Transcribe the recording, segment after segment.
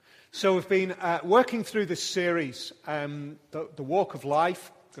So we've been working through this series, the Walk of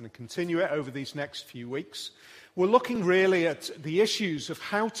Life. I'm going to continue it over these next few weeks. We're looking really at the issues of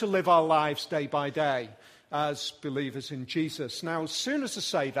how to live our lives day by day as believers in Jesus. Now, as soon as I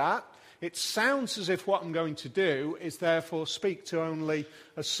say that, it sounds as if what I'm going to do is therefore speak to only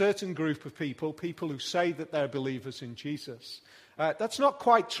a certain group of people who say that they're believers in Jesus. That's not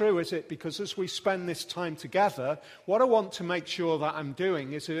quite true, is it? Because as we spend this time together, what I want to make sure that I'm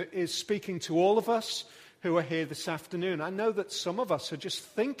doing is speaking to all of us who are here this afternoon. I know that some of us are just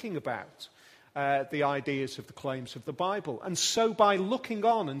thinking about the ideas of the claims of the Bible. And so by looking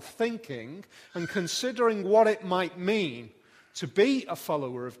on and thinking and considering what it might mean to be a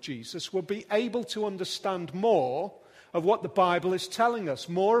follower of Jesus, we'll be able to understand more of what the Bible is telling us,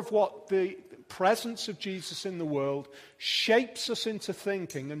 more of what the presence of Jesus in the world shapes us into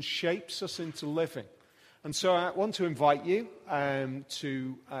thinking and shapes us into living. And so I want to invite you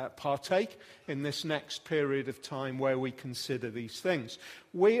to partake in this next period of time where we consider these things.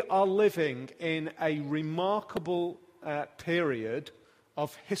 We are living in a remarkable period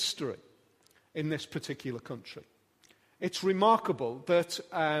of history in this particular country. It's remarkable that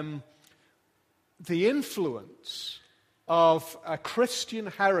the influence of a Christian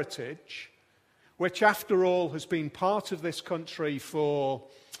heritage, which after all has been part of this country for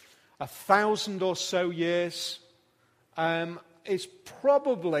 1,000 or so years, is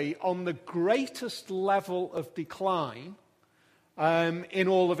probably on the greatest level of decline in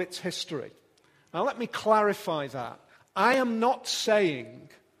all of its history. Now let me clarify that. I am not saying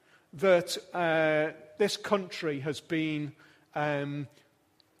that this country has been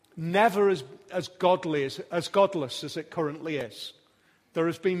never as godless as it currently is. There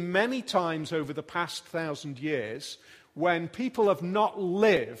has been many times over the past 1,000 years when people have not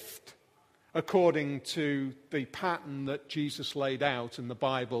lived according to the pattern that Jesus laid out and the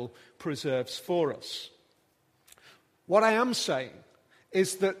Bible preserves for us. What I am saying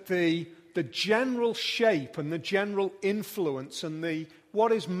is that the general shape and the general influence and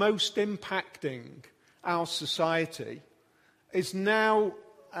what is most impacting our society is now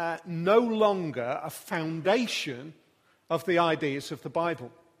no longer a foundation of the ideas of the Bible.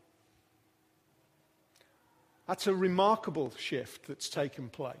 That's a remarkable shift that's taken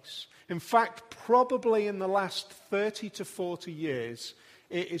place. In fact, probably in the last 30 to 40 years,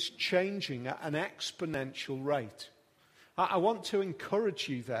 it is changing at an exponential rate. I want to encourage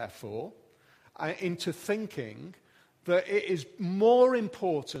you, therefore, into thinking that it is more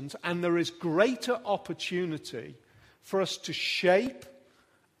important and there is greater opportunity for us to shape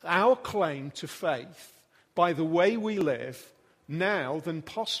our claim to faith by the way we live now than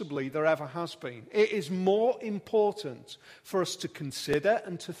possibly there ever has been. It is more important for us to consider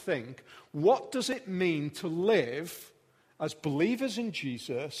and to think, what does it mean to live as believers in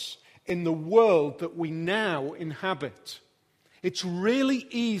Jesus in the world that we now inhabit? It's really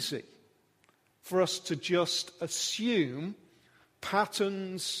easy for us to just assume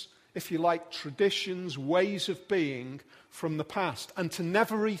patterns, if you like, traditions, ways of being from the past, and to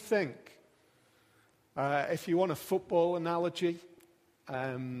never rethink. If you want a football analogy,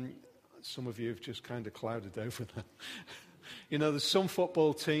 some of you have just kind of clouded over that. You know, there's some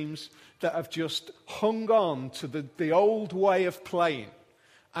football teams that have just hung on to the old way of playing.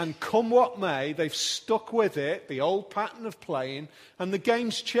 And come what may, they've stuck with it, the old pattern of playing, and the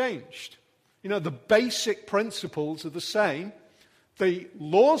game's changed. You know, the basic principles are the same. The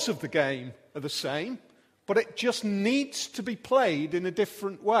laws of the game are the same, but it just needs to be played in a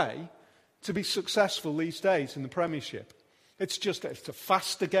different way to be successful these days in the Premiership. It's a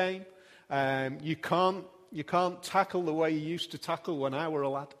faster game. You can't tackle the way you used to tackle when I were a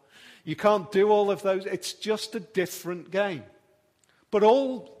lad. You can't do all of those. It's just a different game. But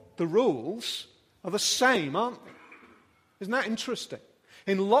all the rules are the same, aren't they? Isn't that interesting?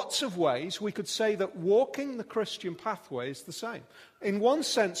 In lots of ways, we could say that walking the Christian pathway is the same. In one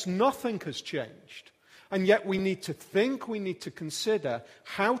sense, nothing has changed. And yet we need to think, we need to consider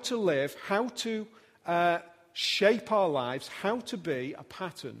how to live, how to shape our lives, how to be a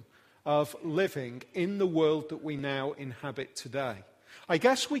pattern of living in the world that we now inhabit today. I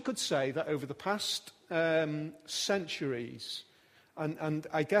guess we could say that over the past centuries, and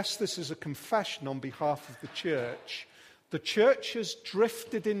I guess this is a confession on behalf of the church has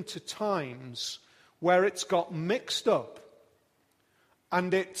drifted into times where it's got mixed up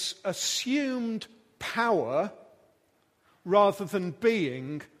and it's assumed power rather than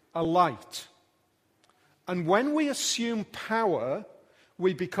being a light. And when we assume power,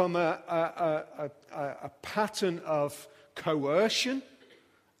 we become a pattern of coercion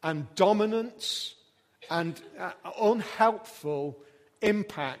and dominance and unhelpful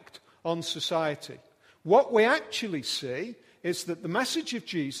impact on society. What we actually see is that the message of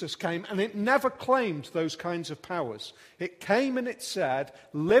Jesus came and it never claimed those kinds of powers. It came and it said,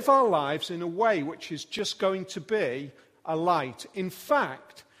 live our lives in a way which is just going to be a light. In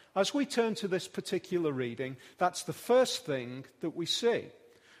fact, as we turn to this particular reading, that's the first thing that we see.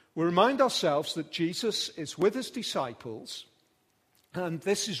 We remind ourselves that Jesus is with his disciples, and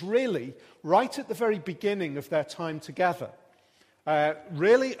this is really right at the very beginning of their time together,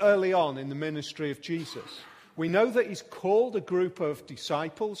 really early on in the ministry of Jesus. We know that he's called a group of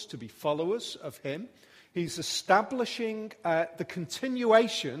disciples to be followers of him. He's establishing the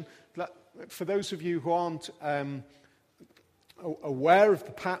continuation. For those of you who aren't aware of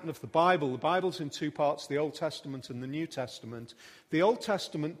the pattern of the Bible's in two parts, the Old Testament and the New Testament. The Old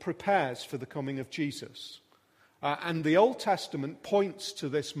Testament prepares for the coming of Jesus. And the Old Testament points to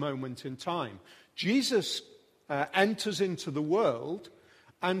this moment in time. Jesus enters into the world,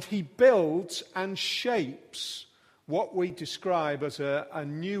 and he builds and shapes what we describe as a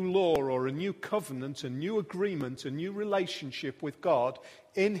new law or a new covenant, a new agreement, a new relationship with God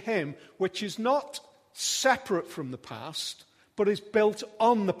in him, which is not separate from the past, but is built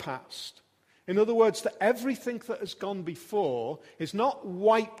on the past. In other words, that everything that has gone before is not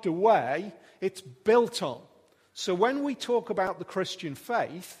wiped away, it's built on. So when we talk about the Christian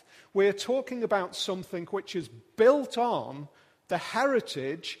faith, we're talking about something which is built on the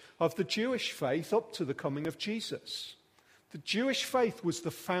heritage of the Jewish faith up to the coming of Jesus. The Jewish faith was the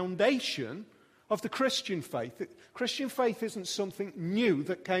foundation of the Christian faith. The Christian faith isn't something new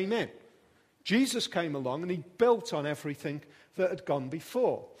that came in. Jesus came along and he built on everything that had gone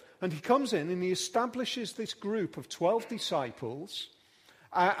before. And he comes in and he establishes this group of 12 disciples.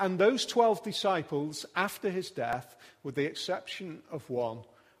 And those 12 disciples, after his death, with the exception of one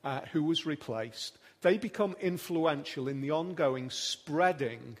who was replaced, they become influential in the ongoing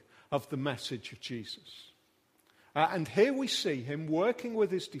spreading of the message of Jesus. And here we see him working with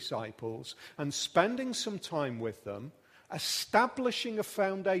his disciples and spending some time with them, establishing a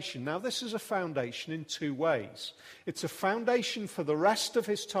foundation. Now, this is a foundation in two ways. It's a foundation for the rest of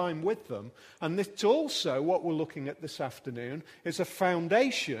his time with them, and it's also, what we're looking at this afternoon, is a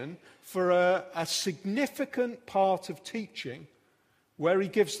foundation for a significant part of teaching where he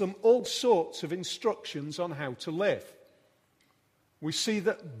gives them all sorts of instructions on how to live. We see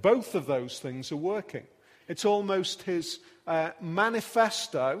that both of those things are working. It's almost his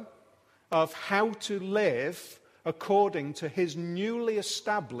manifesto of how to live according to his newly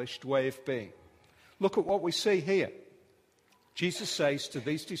established way of being. Look at what we see here. Jesus says to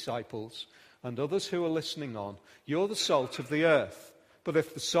these disciples and others who are listening on, "You're the salt of the earth. But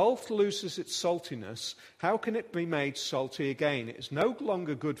if the salt loses its saltiness, how can it be made salty again? It is no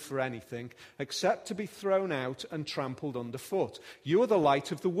longer good for anything except to be thrown out and trampled underfoot. You are the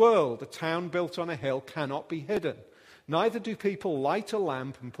light of the world. A town built on a hill cannot be hidden. Neither do people light a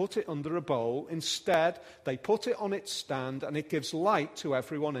lamp and put it under a bowl. Instead, they put it on its stand, and it gives light to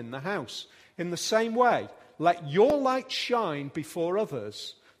everyone in the house. In the same way, let your light shine before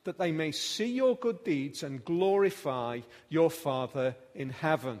others, that they may see your good deeds and glorify your Father in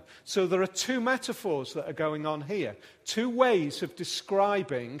heaven." So there are two metaphors that are going on here, two ways of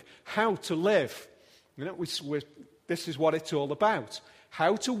describing how to live. You know, this is what it's all about,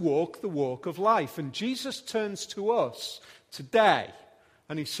 how to walk the walk of life. And Jesus turns to us today,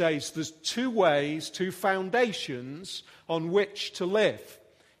 and he says there's two ways, two foundations on which to live.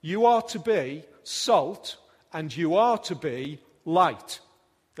 You are to be salt, and you are to be light.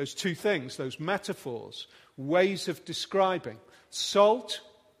 Those two things, those metaphors, ways of describing. Salt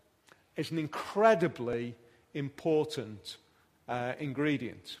is an incredibly important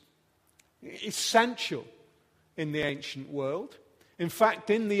ingredient. Essential in the ancient world. In fact,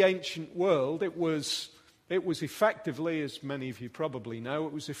 in the ancient world, it was effectively, as many of you probably know,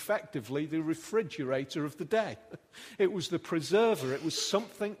 it was effectively the refrigerator of the day. It was the preserver. It was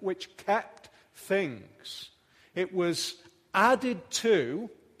something which kept things. It was added to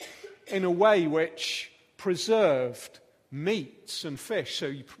in a way which preserved meats and fish.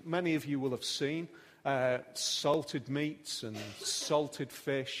 So many of you will have seen salted meats and salted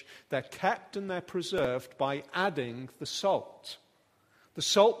fish. They're kept and they're preserved by adding the salt. The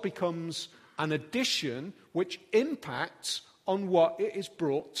salt becomes an addition which impacts on what it is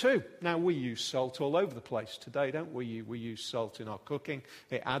brought to. Now, we use salt all over the place today, don't we? We use salt in our cooking.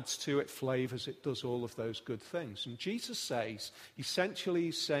 It adds to it flavors. It does all of those good things. And Jesus says, essentially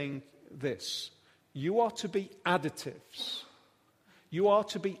he's saying this: you are to be additives. You are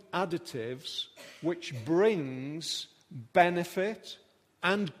to be additives which brings benefit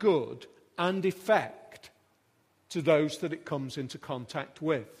and good and effect to those that it comes into contact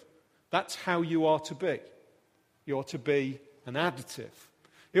with. That's how you are to be. You are to be an additive.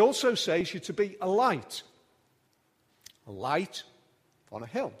 He also says you're to be a light on a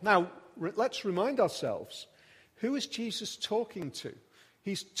hill. Now, let's remind ourselves, who is Jesus talking to?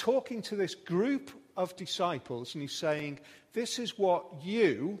 He's talking to this group of disciples, and he's saying, this is what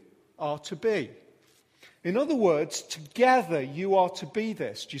you are to be. In other words, together you are to be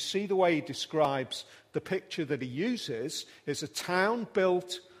this. Do you see the way he describes the picture that he uses? Is a town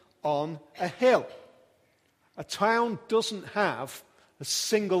built on a hill. A town doesn't have a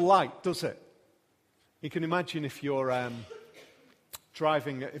single light, does it? You can imagine if you're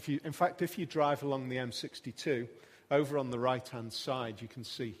driving, if you drive along the M62, over on the right-hand side, you can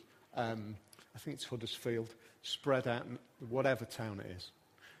see, I think it's Huddersfield, spread out, whatever town it is.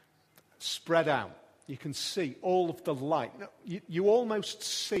 Spread out. You can see all of the light. You almost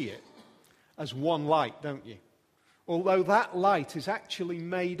see it as one light, don't you? Although that light is actually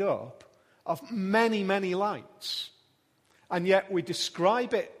made up of many, many lights. And yet we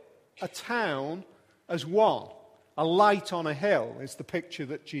describe it, a town, as one. A light on a hill is the picture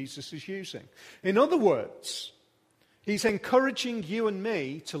that Jesus is using. In other words, he's encouraging you and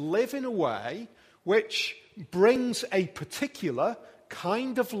me to live in a way which brings a particular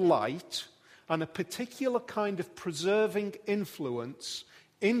kind of light and a particular kind of preserving influence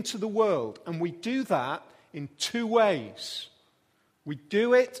into the world. And we do that in two ways. We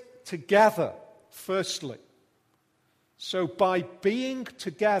do it together, firstly. So by being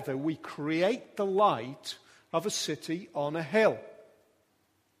together, we create the light of a city on a hill.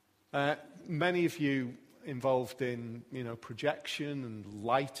 Many of you involved in, projection and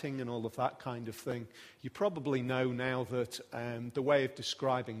lighting and all of that kind of thing, you probably know now that the way of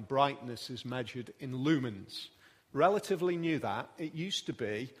describing brightness is measured in lumens. Relatively new that. It used to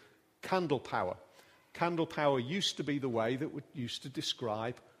be candle power. Candle power used to be the way that we used to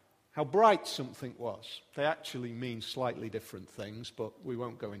describe how bright something was. They actually mean slightly different things, but we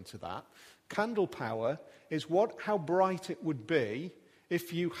won't go into that. Candle power is how bright it would be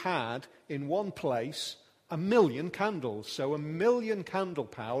if you had in one place 1,000,000 candles. So 1,000,000 candle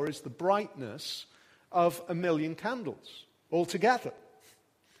power is the brightness of 1,000,000 candles altogether.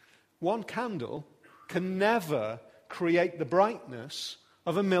 One candle can never create the brightness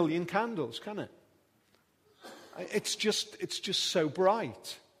of 1,000,000 candles, can it? It's just so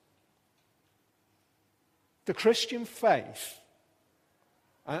bright. The Christian faith,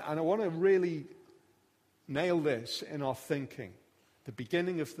 and I want to really nail this in our thinking, the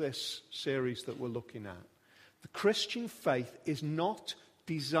beginning of this series that we're looking at. The Christian faith is not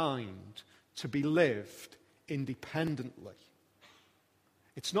designed to be lived independently.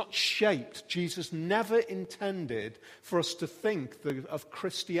 It's not shaped. Jesus never intended for us to think of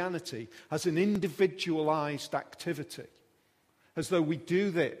Christianity as an individualized activity, as though we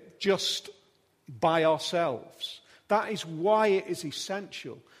do that just by ourselves. That is why it is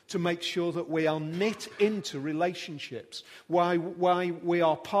essential to make sure that we are knit into relationships, why we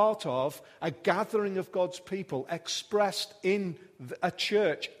are part of a gathering of God's people expressed in a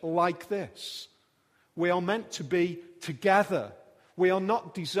church like this. We are meant to be together. We are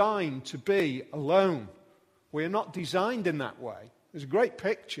not designed to be alone. We are not designed in that way. There's a great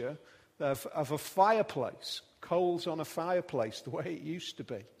picture of a fireplace, coals on a fireplace, the way it used to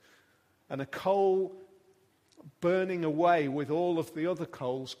be. And a coal burning away with all of the other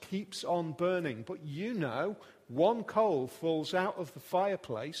coals keeps on burning. But one coal falls out of the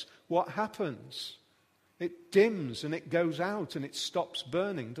fireplace, what happens? It dims and it goes out and it stops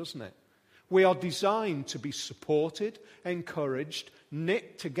burning, doesn't it? We are designed to be supported, encouraged,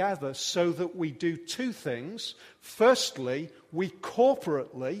 knit together so that we do two things. Firstly, we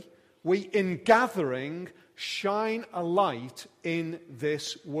corporately, in gathering, shine a light in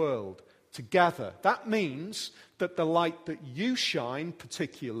this world together. That means that the light that you shine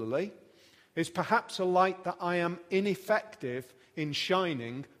particularly is perhaps a light that I am ineffective in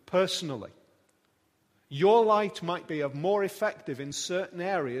shining personally. Your light might be more effective in certain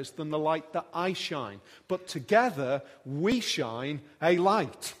areas than the light that I shine. But together, we shine a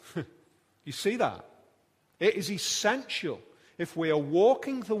light. You see that? It is essential if we are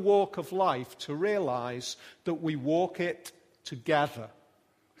walking the walk of life to realize that we walk it together.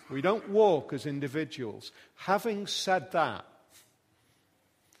 We don't walk as individuals. Having said that,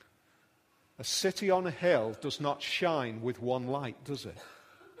 a city on a hill does not shine with one light, does it?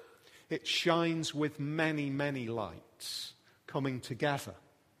 It shines with many, many lights coming together.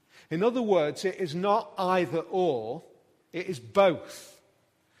 In other words, it is not either or, it is both.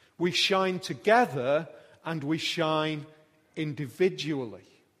 We shine together and we shine individually.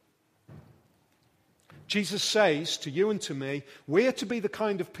 Jesus says to you and to me, we're to be the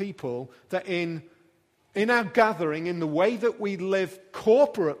kind of people that in our gathering, in the way that we live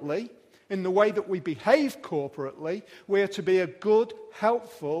corporately, in the way that we behave corporately, we're to be a good,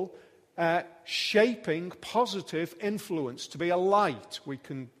 helpful, shaping, positive influence, to be a light. We're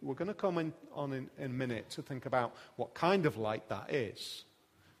going to come in a minute to think about what kind of light that is.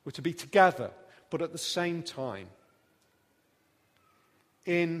 We're to be together, but at the same time,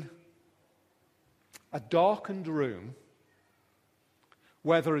 in a darkened room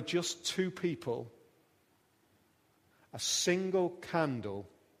where there are just two people, a single candle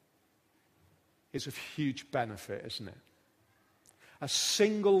is of huge benefit, isn't it? A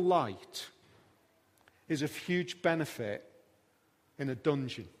single light is of huge benefit in a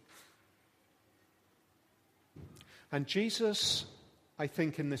dungeon. And Jesus, I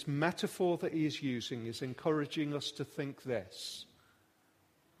think, in this metaphor that he is using, is encouraging us to think this.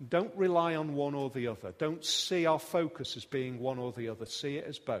 Don't rely on one or the other. Don't see our focus as being one or the other. See it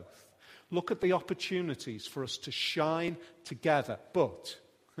as both. Look at the opportunities for us to shine together. But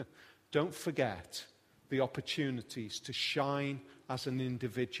don't forget the opportunities to shine as an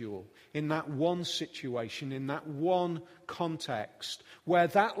individual in that one situation, in that one context, where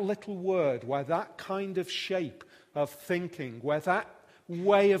that little word, where that kind of shape of thinking, where that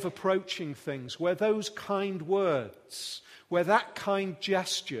way of approaching things, where those kind words, where that kind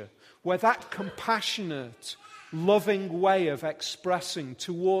gesture, where that compassionate, loving way of expressing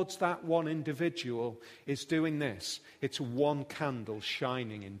towards that one individual is doing this. It's one candle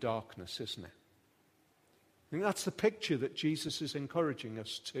shining in darkness, isn't it? I think that's the picture that Jesus is encouraging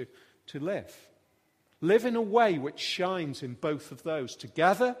us to live. Live in a way which shines in both of those.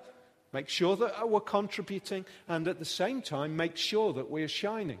 Together, make sure that we're contributing, and at the same time, make sure that we're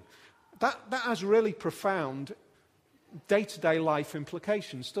shining. That has really profound day-to-day life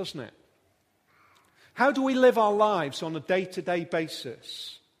implications, doesn't it? How do we live our lives on a day-to-day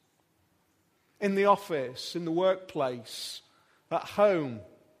basis? In the office, in the workplace, at home,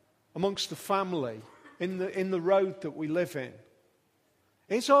 amongst the family, in the road that we live in.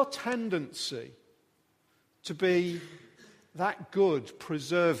 Is our tendency to be that good,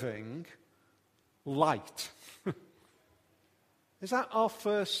 preserving light? Is that our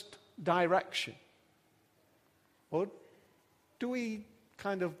first direction? Or do we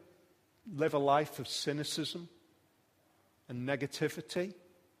kind of live a life of cynicism and negativity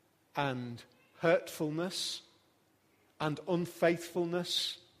and hurtfulness and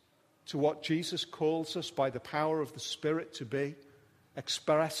unfaithfulness to what Jesus calls us by the power of the Spirit to be,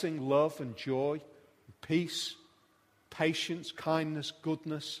 expressing love and joy, peace, patience, kindness,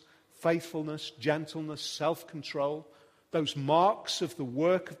 goodness, faithfulness, gentleness, self-control, those marks of the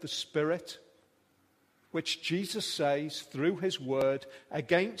work of the Spirit, which Jesus says through his word,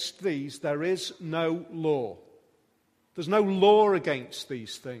 against these there is no law. There's no law against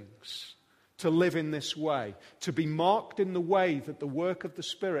these things. To live in this way, to be marked in the way that the work of the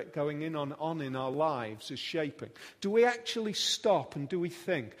Spirit going on in our lives is shaping. Do we actually stop and do we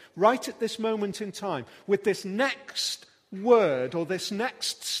think, right at this moment in time, with this next word or this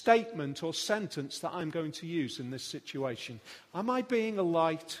next statement or sentence that I'm going to use in this situation, am I being a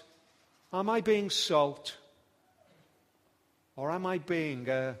light? Am I being salt? Or am I being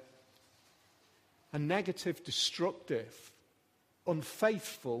a negative, destructive,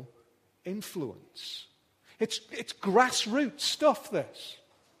 unfaithful influence? It's grassroots stuff, this.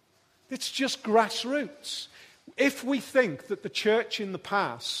 It's just grassroots. If we think that the church in the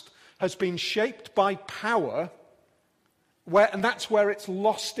past has been shaped by power, and that's where it's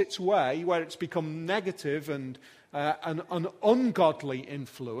lost its way, where it's become negative and an ungodly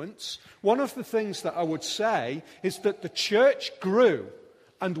influence, one of the things that I would say is that the church grew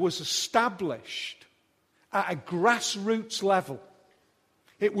and was established at a grassroots level.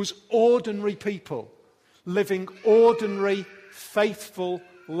 It was ordinary people living ordinary, faithful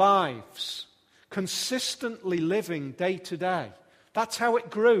lives, consistently living day to day. That's how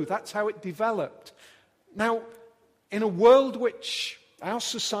it grew. That's how it developed. Now, in a world which, our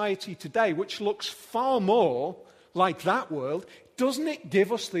society today, which looks far more like that world, doesn't it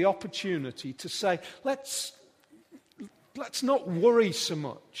give us the opportunity to say, let's not worry so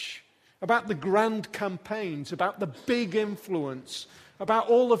much about the grand campaigns, about the big influence, about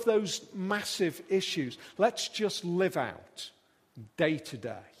all of those massive issues. Let's just live out day to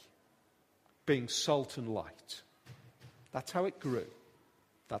day, being salt and light. That's how it grew.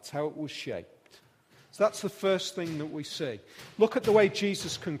 That's how it was shaped. So that's the first thing that we see. Look at the way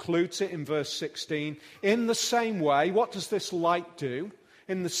Jesus concludes it in verse 16. In the same way, what does this light do?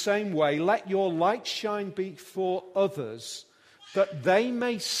 In the same way, let your light shine before others, that they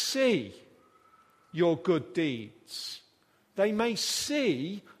may see your good deeds. They may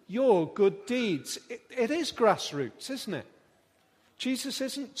see your good deeds. It is grassroots, isn't it? Jesus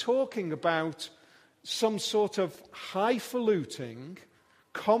isn't talking about some sort of highfalutin,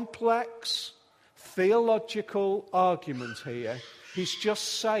 complex, theological argument here. He's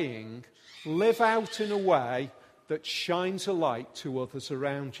just saying, live out in a way that shines a light to others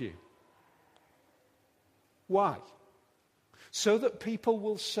around you. Why? So that people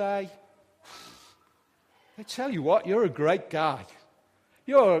will say, I tell you what, you're a great guy.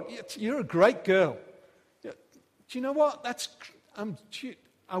 You're a great girl. Do you know what?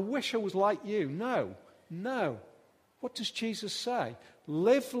 I wish I was like you. No. What does Jesus say?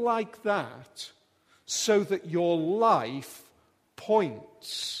 Live like that so that your life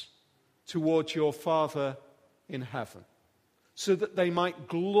points towards your Father in heaven, so that they might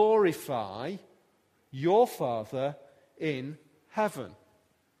glorify your Father in heaven.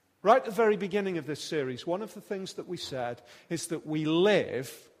 Right at the very beginning of this series, one of the things that we said is that we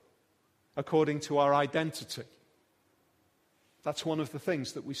live according to our identity. That's one of the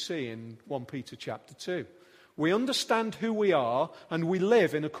things that we see in 1 Peter chapter 2. We understand who we are and we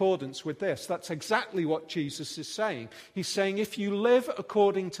live in accordance with this. That's exactly what Jesus is saying. He's saying if you live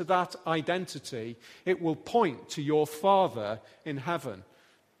according to that identity, it will point to your Father in heaven.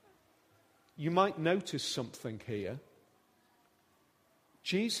 You might notice something here.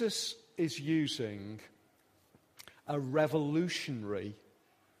 Jesus is using a revolutionary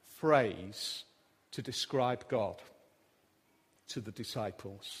phrase to describe God to the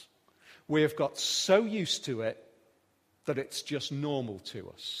disciples. We have got so used to it that it's just normal to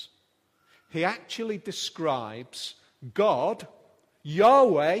us. He actually describes God,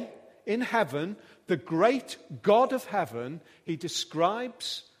 Yahweh in heaven, the great God of heaven. He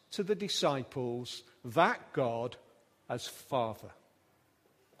describes to the disciples that God as Father,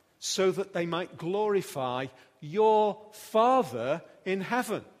 so that they might glorify your Father in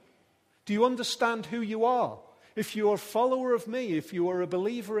heaven. Do you understand who you are? If you are a follower of me, if you are a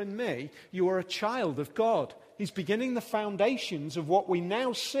believer in me, you are a child of God. He's beginning the foundations of what we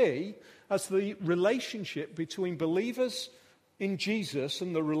now see as the relationship between believers in Jesus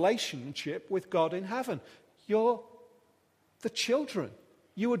and the relationship with God in heaven. You're the children.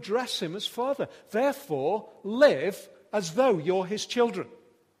 You address him as Father. Therefore, live as though you're his children.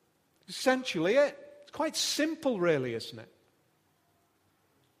 Essentially it. It's quite simple, really, isn't it?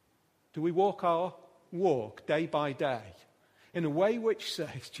 Do we walk our walk day by day in a way which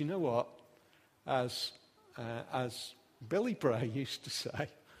says, do you know what? As Billy Bray used to say,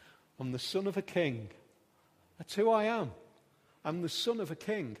 I'm the son of a king. That's who I am. I'm the son of a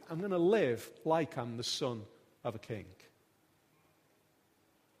king. I'm going to live like I'm the son of a king.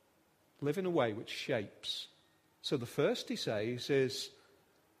 Live in a way which shapes. So the first he says is,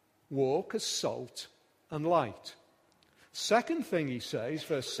 walk as salt and light. Second thing he says,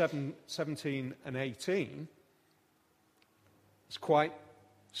 verse 17 and 18, is quite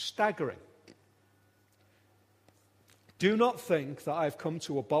staggering. Do not think that I've come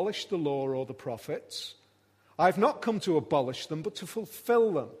to abolish the law or the prophets. I've not come to abolish them, but to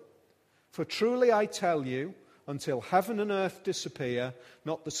fulfill them. For truly I tell you, until heaven and earth disappear,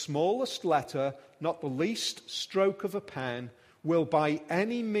 not the smallest letter, not the least stroke of a pen, will by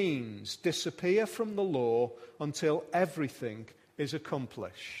any means disappear from the law until everything is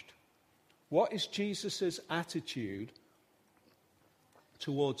accomplished. What is Jesus' attitude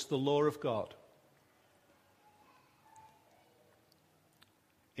towards the law of God?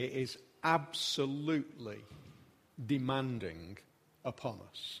 It is absolutely demanding upon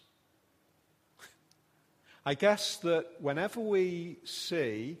us. I guess that whenever we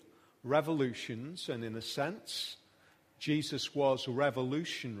see revolutions, and in a sense, Jesus was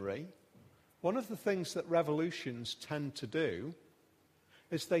revolutionary, one of the things that revolutions tend to do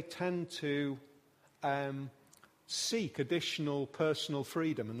is they tend to seek additional personal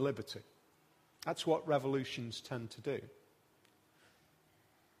freedom and liberty. That's what revolutions tend to do.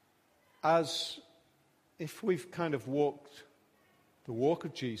 As if we've kind of walked the walk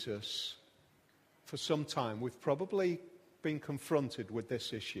of Jesus for some time, we've probably been confronted with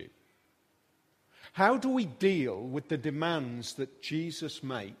this issue. How do we deal with the demands that Jesus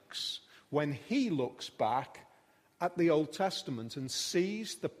makes when he looks back at the Old Testament and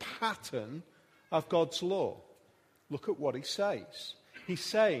sees the pattern of God's law? Look at what he says. He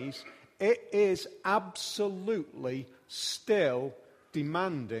says, it is absolutely still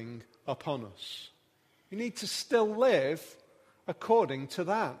demanding upon us. You need to still live according to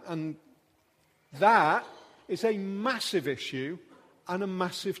that. And that is a massive issue and a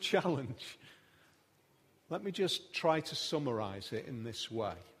massive challenge. Let me just try to summarize it in this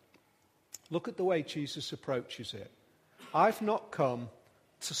way. Look at the way Jesus approaches it. I've not come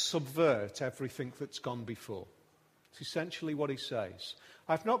to subvert everything that's gone before. It's essentially what he says.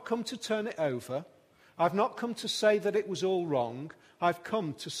 I've not come to turn it over. I've not come to say that it was all wrong. I've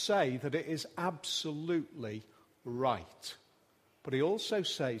come to say that it is absolutely right. But he also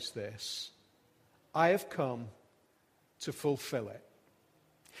says this, I have come to fulfill it.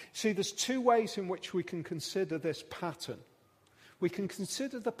 See, there's two ways in which we can consider this pattern. We can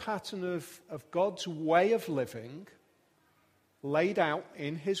consider the pattern of God's way of living laid out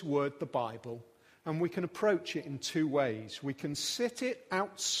in his word, the Bible, and we can approach it in two ways. We can sit it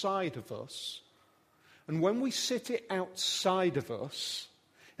outside of us, and when we sit it outside of us,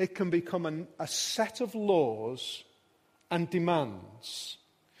 it can become a set of laws and demands,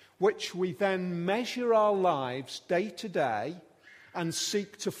 which we then measure our lives day to day and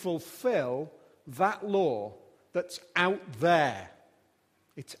seek to fulfill that law that's out there.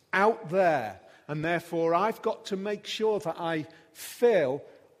 It's out there. And therefore, I've got to make sure that I fill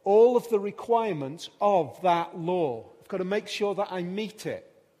all of the requirements of that law. I've got to make sure that I meet it.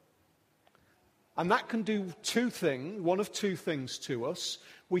 And that can do one of two things to us.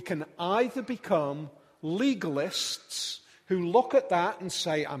 We can either become legalists who look at that and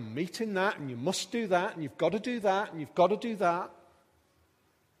say, I'm meeting that, and you must do that, and you've got to do that, and you've got to do that.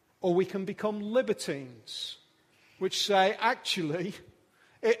 Or we can become libertines, which say, actually,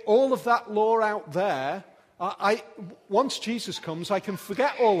 all of that law out there, once Jesus comes, I can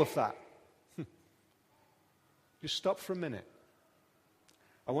forget all of that. Just stop for a minute.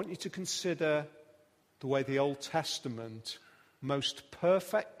 I want you to consider the way the Old Testament most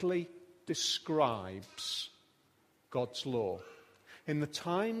perfectly describes God's law. In the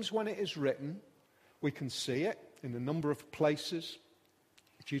times when it is written, we can see it in a number of places.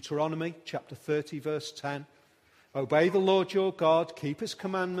 Deuteronomy chapter 30, verse 10. Obey the Lord your God, keep his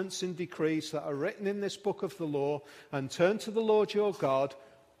commandments and decrees that are written in this book of the law, and turn to the Lord your God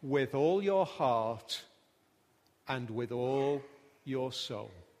with all your heart and with all your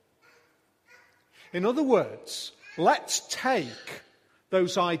soul. In other words, let's take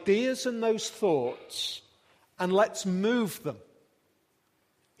those ideas and those thoughts and let's move them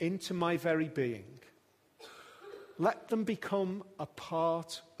into my very being. Let them become a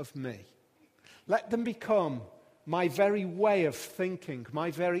part of me. Let them become my very way of thinking, my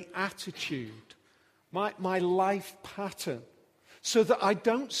very attitude, my life pattern, so that I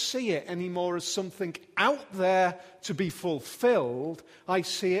don't see it anymore as something out there to be fulfilled. I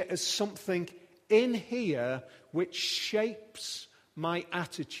see it as something in here which shapes my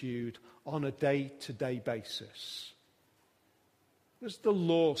attitude on a day-to-day basis. What does the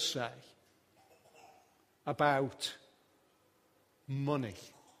law say about money?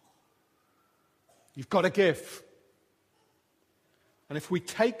 You've got to give. And if we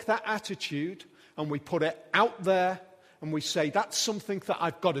take that attitude and we put it out there and we say that's something that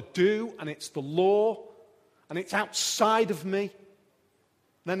I've got to do and it's the law and it's outside of me,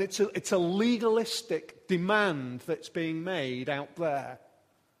 then it's a legalistic demand that's being made out there.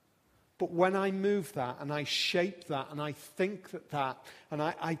 But when I move that and I shape that and I think that and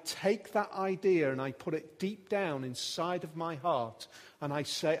I take that idea and I put it deep down inside of my heart and I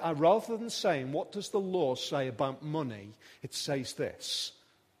say, rather than saying, what does the law say about money? It says this: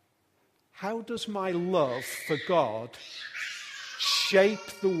 how does my love for God shape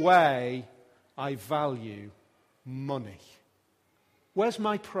the way I value money? Where's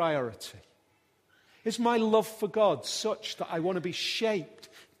my priority? Is my love for God such that I want to be shaped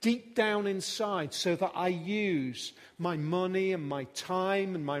deep down inside so that I use my money and my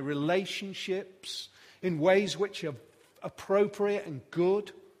time and my relationships in ways which are appropriate and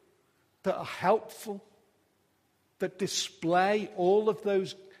good, that are helpful, that display all of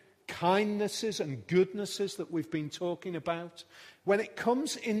those kindnesses and goodnesses that we've been talking about? When it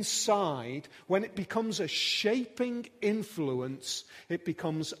comes inside, when it becomes a shaping influence, it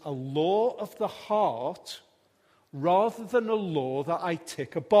becomes a law of the heart rather than a law that I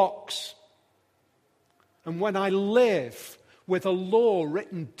tick a box. And when I live with a law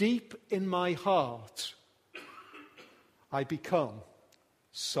written deep in my heart, I become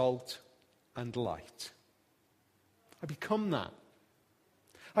salt and light. I become that.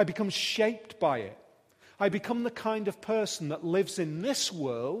 I become shaped by it. I become the kind of person that lives in this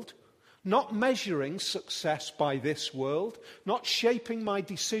world, not measuring success by this world, not shaping my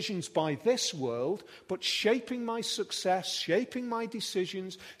decisions by this world, but shaping my success, shaping my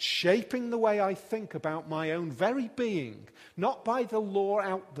decisions, shaping the way I think about my own very being, not by the law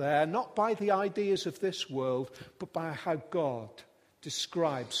out there, not by the ideas of this world, but by how God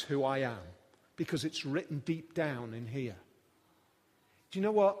describes who I am, because it's written deep down in here. Do you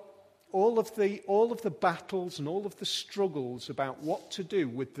know what? all of the battles and all of the struggles about what to do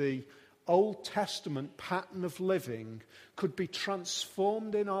with the Old Testament pattern of living could be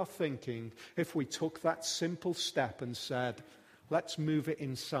transformed in our thinking if we took that simple step and said, let's move it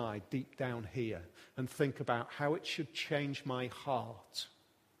inside, deep down here, and think about how it should change my heart,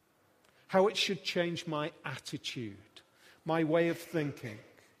 how it should change my attitude, my way of thinking.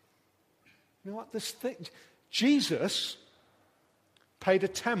 You know what? Jesus paid a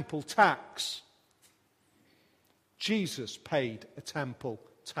temple tax. Jesus paid a temple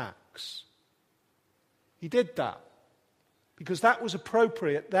tax. He did that because that was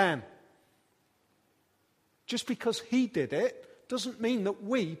appropriate then. Just because he did it doesn't mean that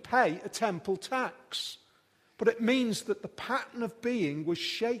we pay a temple tax. But it means that the pattern of being was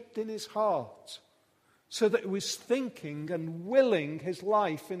shaped in his heart so that he was thinking and willing his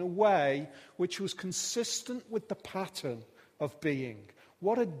life in a way which was consistent with the pattern of being.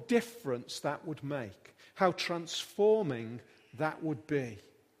 What a difference that would make. How transforming that would be.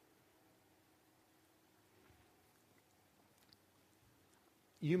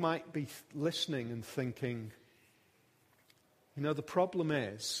 You might be listening and thinking, you know, the problem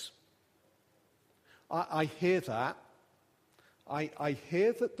is, I hear that. I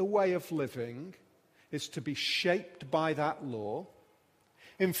hear that the way of living is to be shaped by that law.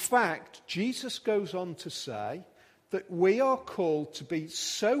 In fact, Jesus goes on to say that we are called to be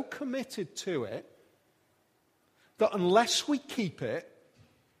so committed to it that unless we keep it,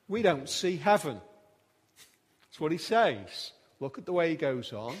 we don't see heaven. That's what he says. Look at the way he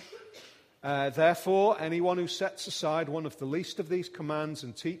goes on. Therefore, anyone who sets aside one of the least of these commands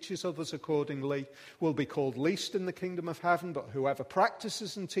and teaches others accordingly will be called least in the kingdom of heaven, but whoever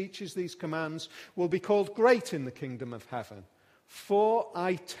practices and teaches these commands will be called great in the kingdom of heaven. For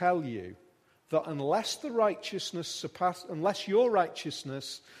I tell you that unless your righteousness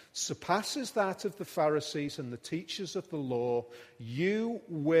surpasses that of the Pharisees and the teachers of the law, you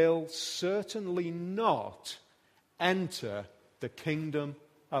will certainly not enter the kingdom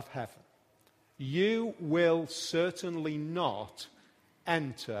of heaven. You will certainly not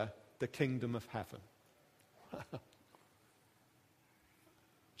enter the kingdom of heaven.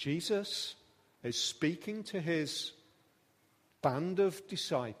 Jesus is speaking to his band of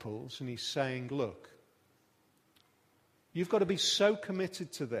disciples and he's saying, look, you've got to be so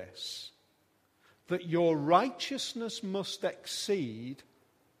committed to this that your righteousness must exceed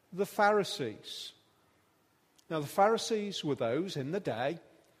the Pharisees. Now, the Pharisees were those in the day,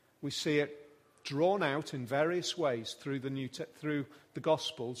 we see it drawn out in various ways through the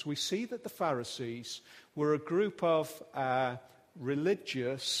Gospels. We see that the Pharisees were a group of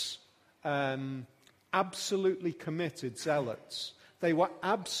religious, absolutely committed zealots. They were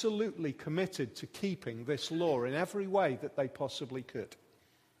absolutely committed to keeping this law in every way that they possibly could.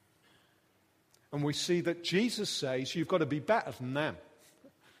 And we see that Jesus says you've got to be better than them.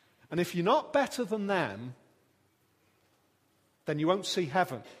 And if you're not better than them, then you won't see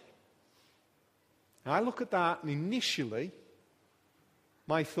heaven. Now, I look at that and initially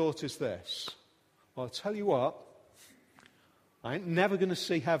my thought is this. Well, I'll tell you what, I ain't never going to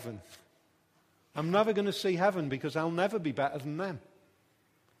see heaven. I'm never going to see heaven because I'll never be better than them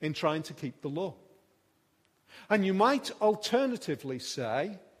in trying to keep the law. And you might alternatively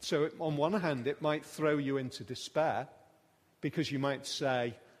say, so on one hand it might throw you into despair because you might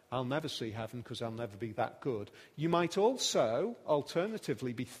say, I'll never see heaven because I'll never be that good. You might also,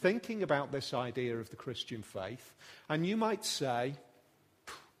 alternatively, be thinking about this idea of the Christian faith, and you might say,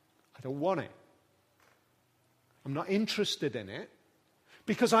 I don't want it. I'm not interested in it,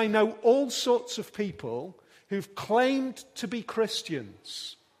 because I know all sorts of people who've claimed to be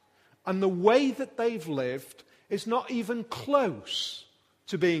Christians, and the way that they've lived is not even close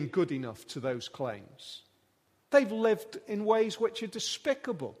to being good enough to those claims. They've lived in ways which are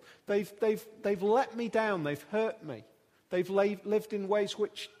despicable. They've let me down. They've hurt me. They've lived in ways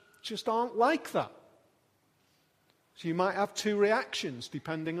which just aren't like that. So you might have two reactions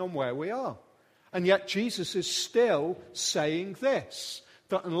depending on where we are. And yet Jesus is still saying this,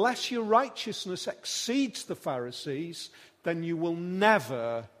 that unless your righteousness exceeds the Pharisees, then you will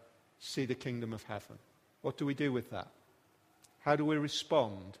never see the kingdom of heaven. What do we do with that? How do we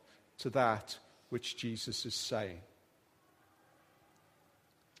respond to that which Jesus is saying?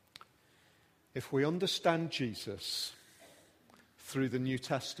 If we understand Jesus through the New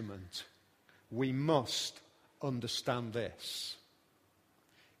Testament, we must understand this.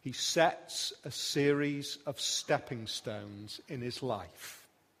 He sets a series of stepping stones in his life.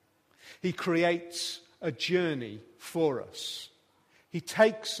 He creates a journey for us. He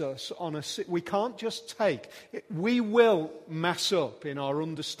takes us on we can't just we will mess up in our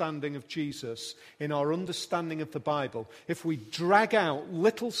understanding of Jesus, in our understanding of the Bible, if we drag out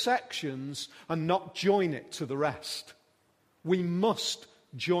little sections and not join it to the rest. We must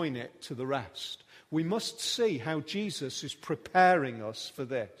join it to the rest. We must see how Jesus is preparing us for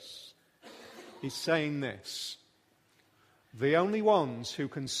this. He's saying this: the only ones who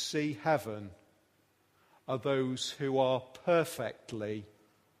can see heaven are those who are perfectly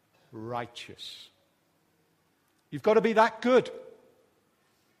righteous. You've got to be that good.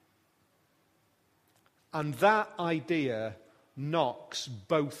 And that idea knocks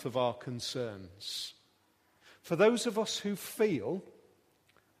both of our concerns. For those of us who feel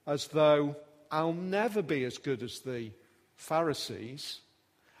as though I'll never be as good as the Pharisees,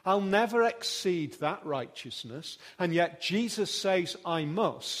 I'll never exceed that righteousness, and yet Jesus says I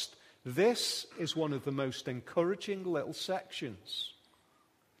must, this is one of the most encouraging little sections.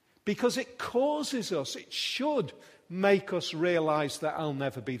 Because it causes us, it should make us realize that I'll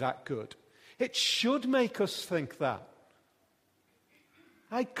never be that good. It should make us think that.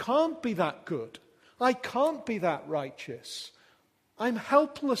 I can't be that good. I can't be that righteous. I'm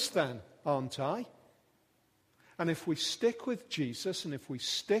helpless then, aren't I? And if we stick with Jesus, and if we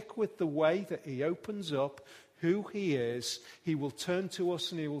stick with the way that he opens up who he is, he will turn to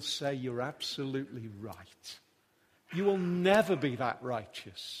us and he will say, you're absolutely right. You will never be that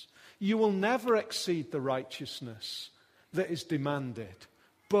righteous. You will never exceed the righteousness that is demanded.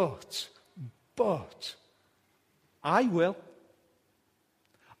 But, I will.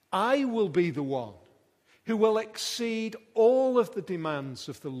 I will be the one who will exceed all of the demands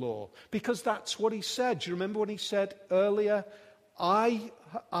of the law. Because that's what he said. Do you remember what he said earlier? I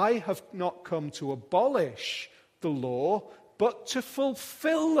have not come to abolish the law, but to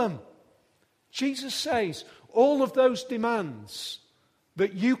fulfill them. Jesus says all of those demands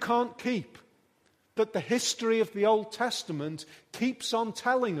that you can't keep, that the history of the Old Testament keeps on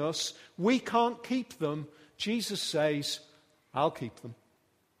telling us we can't keep them, Jesus says, I'll keep them.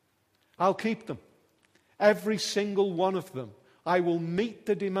 I'll keep them. Every single one of them. I will meet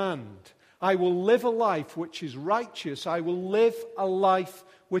the demand. I will live a life which is righteous. I will live a life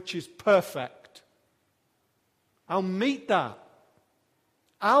which is perfect. I'll meet that.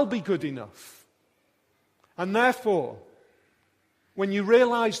 I'll be good enough. And therefore, when you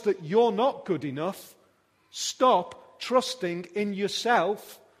realize that you're not good enough, stop trusting in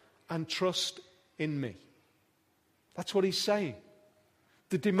yourself and trust in me. That's what he's saying.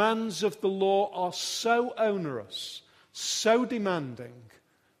 The demands of the law are so onerous, so demanding,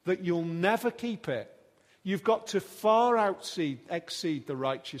 that you'll never keep it. You've got to far exceed the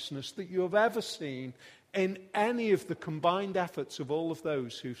righteousness that you have ever seen in any of the combined efforts of all of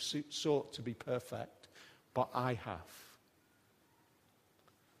those who've sought to be perfect. But I have.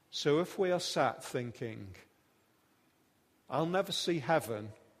 So if we are sat thinking, I'll never see heaven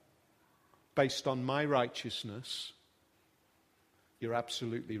based on my righteousness, you're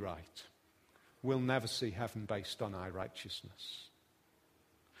absolutely right. We'll never see heaven based on our righteousness.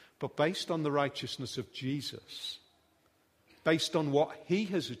 But based on the righteousness of Jesus, based on what he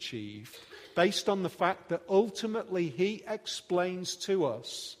has achieved, based on the fact that ultimately he explains to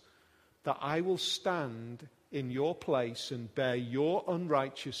us that I will stand in your place and bear your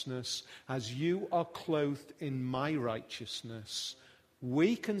unrighteousness as you are clothed in my righteousness,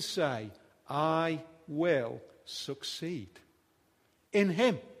 we can say, I will succeed. In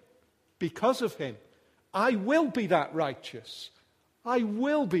him, because of him, I will be that righteous. I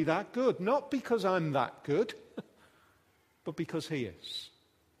will be that good. Not because I'm that good, but because he is.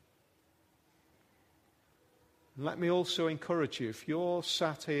 And let me also encourage you, if you're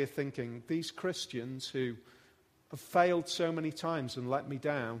sat here thinking, these Christians who have failed so many times and let me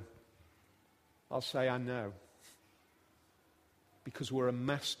down, I'll say, I know. Because we're a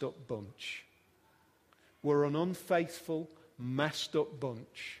messed up bunch. We're an unfaithful, messed up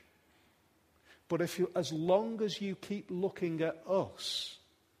bunch. But as long as you keep looking at us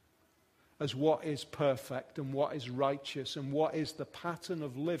as what is perfect and what is righteous and what is the pattern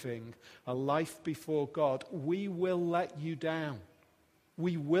of living a life before God, we will let you down.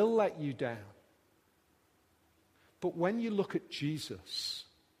 We will let you down. But when you look at Jesus,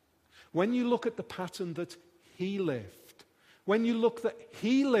 when you look at the pattern that he lived, when you look that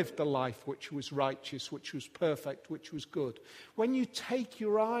he lived a life which was righteous, which was perfect, which was good, when you take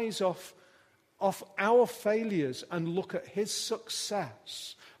your eyes off our failures and look at his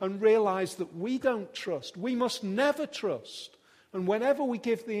success and realize that we don't trust, we must never trust. And whenever we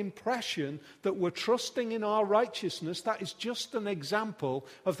give the impression that we're trusting in our righteousness, that is just an example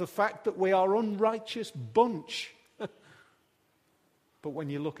of the fact that we are an unrighteous bunch. But when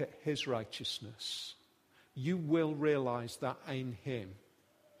you look at his righteousness, you will realize that in him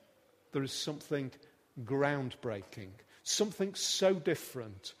there is something groundbreaking, something so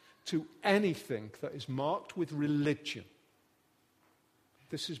different to anything that is marked with religion.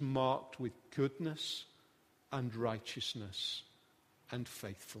 This is marked with goodness and righteousness and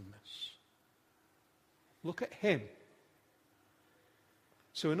faithfulness. Look at him.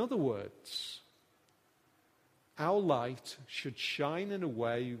 So in other words, our light should shine in a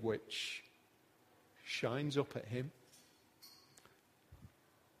way which shines up at him.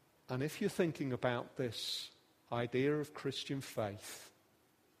 And if you're thinking about this idea of Christian faith,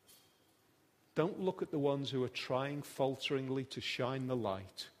 don't look at the ones who are trying falteringly to shine the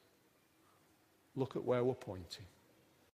light. Look at where we're pointing.